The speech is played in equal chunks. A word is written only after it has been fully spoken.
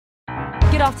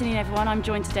Good afternoon, everyone. I'm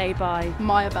joined today by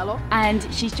Maya Belot,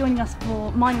 and she's joining us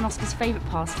for mine and Oscar's favourite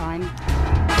pastime.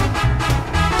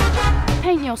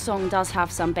 Paint Your Song does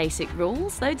have some basic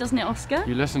rules, though, doesn't it, Oscar?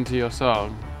 You listen to your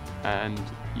song and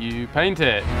you paint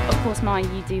it. Of course, Maya,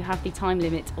 you do have the time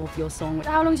limit of your song.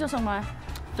 How long is your song, Maya?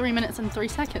 3 minutes and 3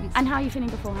 seconds. And how are you feeling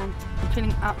beforehand? I'm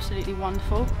feeling absolutely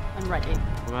wonderful and ready.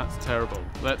 Well, that's terrible.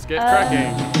 Let's get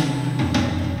cracking.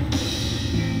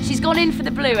 She's gone in for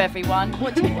the blue, everyone. Why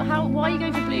are you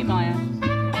going for blue, Maya?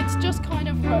 It's just kind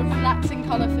of a relaxing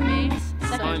colour for me.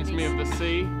 Reminds me of the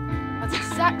sea. That's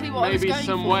exactly what I was Maybe going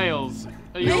some for. whales.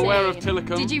 Are you aware of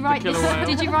Tillicum? Did you write the killer whale?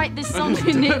 Did you write this song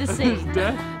near the sea?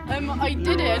 I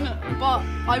didn't, but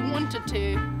I wanted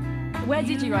to. Where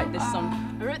did you write this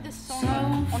song? I wrote this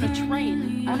song on a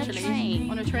train, actually.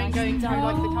 On a train going through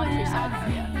like the countryside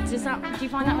area. Do you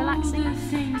find that relaxing?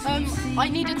 I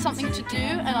needed something to do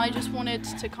and I just wanted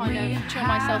to kind of chill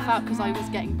myself out because I was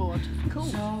getting bored.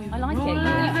 Cool. I like it. You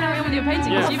carry on with your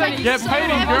painting. Yeah. Get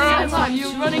painting, girl!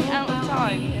 You're running out of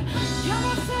time.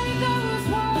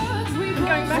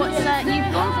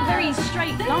 You've gone for very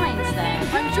straight lines there.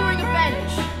 I'm drawing a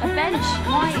bench. A bench?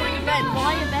 I'm drawing a bench.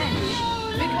 Why a bench?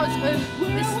 Because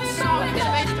this song is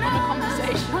based on a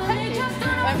conversation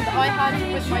that I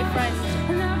had with my friend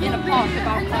in a park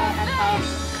about her and her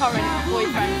current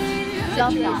boyfriend.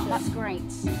 Love that. That's great.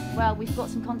 Well, we've got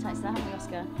some context there, haven't we,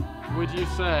 Oscar? Would you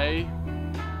say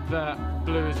that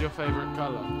blue is your favourite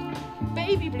colour?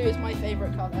 Baby blue is my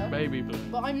favourite colour. Baby blue.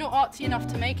 But I'm not artsy enough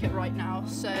to make it right now,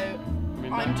 so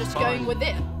I'm just going with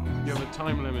it. You have a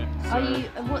time limit. So Are you?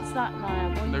 What's that,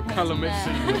 Maya? no colour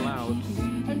mixing allowed.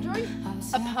 I'm drawing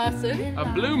a person. A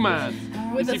blue man.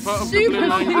 With is a he part of the blue super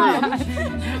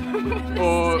language?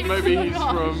 Or maybe he's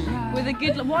from With a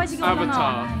good. Why has he got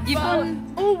Avatar. an arm? You've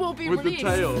gone. All will be with released. the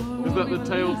tail. Is that the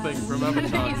tail thing from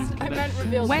Avatar? I meant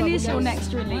revealed. When is your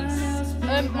next release?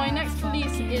 My next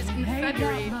release is in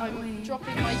February. I'm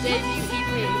dropping my debut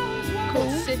EP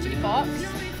called City Parks.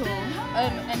 Cool.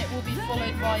 And it will be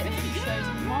followed by a few shows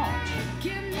in March.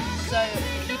 So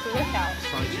keep a lookout.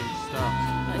 Exciting stuff.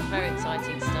 That's very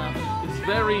exciting stuff. It's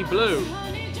very blue.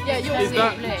 Yeah, you'll Is see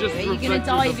that it. just Are you going to reflective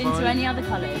dive of into mine? any other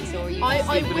colours, or are you? I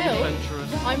Keep it will.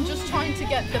 adventurous. I'm just trying to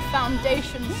get the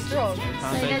foundation strong.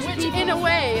 Foundation. Which in a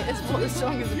way is what the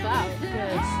song is about.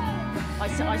 Good.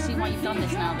 I see why you've done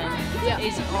this now then. Yeah. It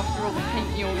is, after all,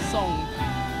 Paint Your Song.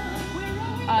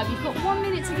 You've got 1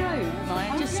 minute to go,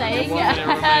 Maya, just saying. 1 minute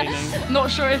remaining. Not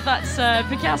sure if that's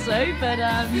Picasso, but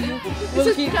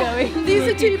we'll keep going. These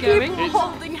We'll are two keep going. people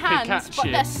holding hands, but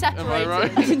Pikachu. they're separated. Am I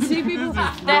right? Two people,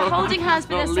 they're holding hands,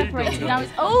 but not they're legal. separated. Now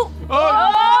it's, oh!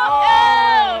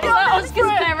 Oh! Is that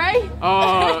Oscar's beret?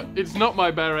 Oh, it's not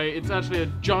my beret. It's actually a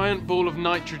giant ball of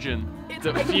nitrogen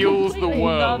that fuels the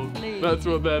world. Lovely. That's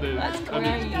what that is. That's And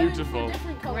it's great. beautiful.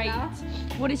 Great.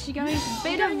 What is she going?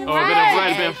 Bit of red. Oh, a bit of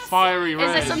red, a bit of fiery red.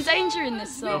 Is there some danger in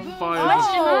this song? A fiery.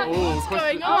 What's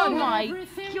question. going Oh on? my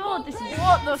god, this is...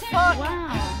 What the fuck? Wow.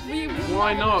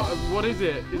 Why not? What is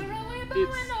it?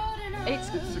 It's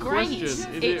a great. question. Is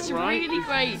It's it right? really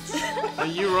great. Are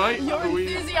you right? Your Are we?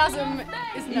 enthusiasm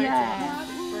is noted. Yeah.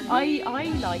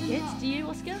 I like it. Do you,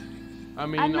 Oscar? I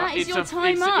mean, And that is it's your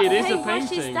time up. It is a Paintbrush is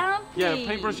painting. down, Yeah, please.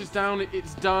 paintbrush is down.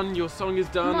 It's done. Your song is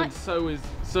done, My- and so is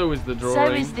the drawing.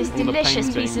 So is this or the delicious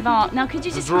painting. piece of art. Now, could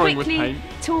you The just drawing with quickly paint.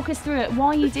 talk us through it?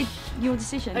 Why you did your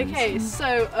decision? Okay,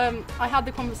 so I had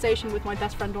the conversation with my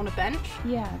best friend on a bench.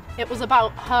 Yeah. It was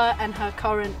about her and her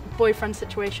current boyfriend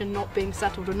situation not being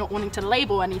settled or not wanting to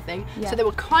label anything. Yeah. So they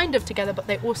were kind of together, but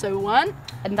they also weren't.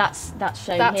 And that's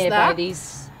shown That's here by that.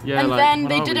 these. Yeah, And like, then what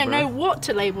they are we, didn't bro? know what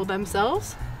to label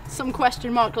themselves. Some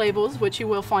question mark labels, which you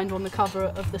will find on the cover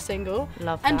of the single.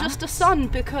 Love and that. just a sun,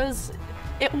 because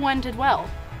it all ended well.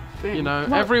 Boom. You know,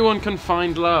 Well- everyone can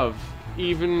find love,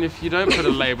 even if you don't put a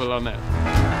label on it.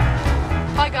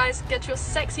 Hi guys, get your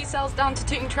sexy selves down to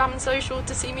Tooting Tram and Social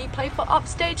to see me play for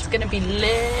Upstage. It's gonna be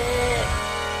lit.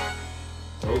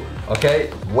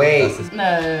 Okay, wait.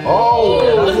 No.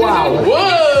 Oh, wow.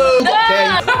 Whoa!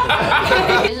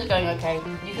 This is going okay.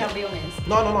 You can be honest.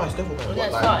 No, it's definitely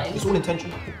That's like, fine. it's all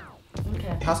intentional. Okay.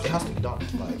 It has to be done.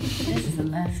 Like, This is a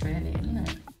mess, really, isn't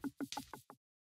it?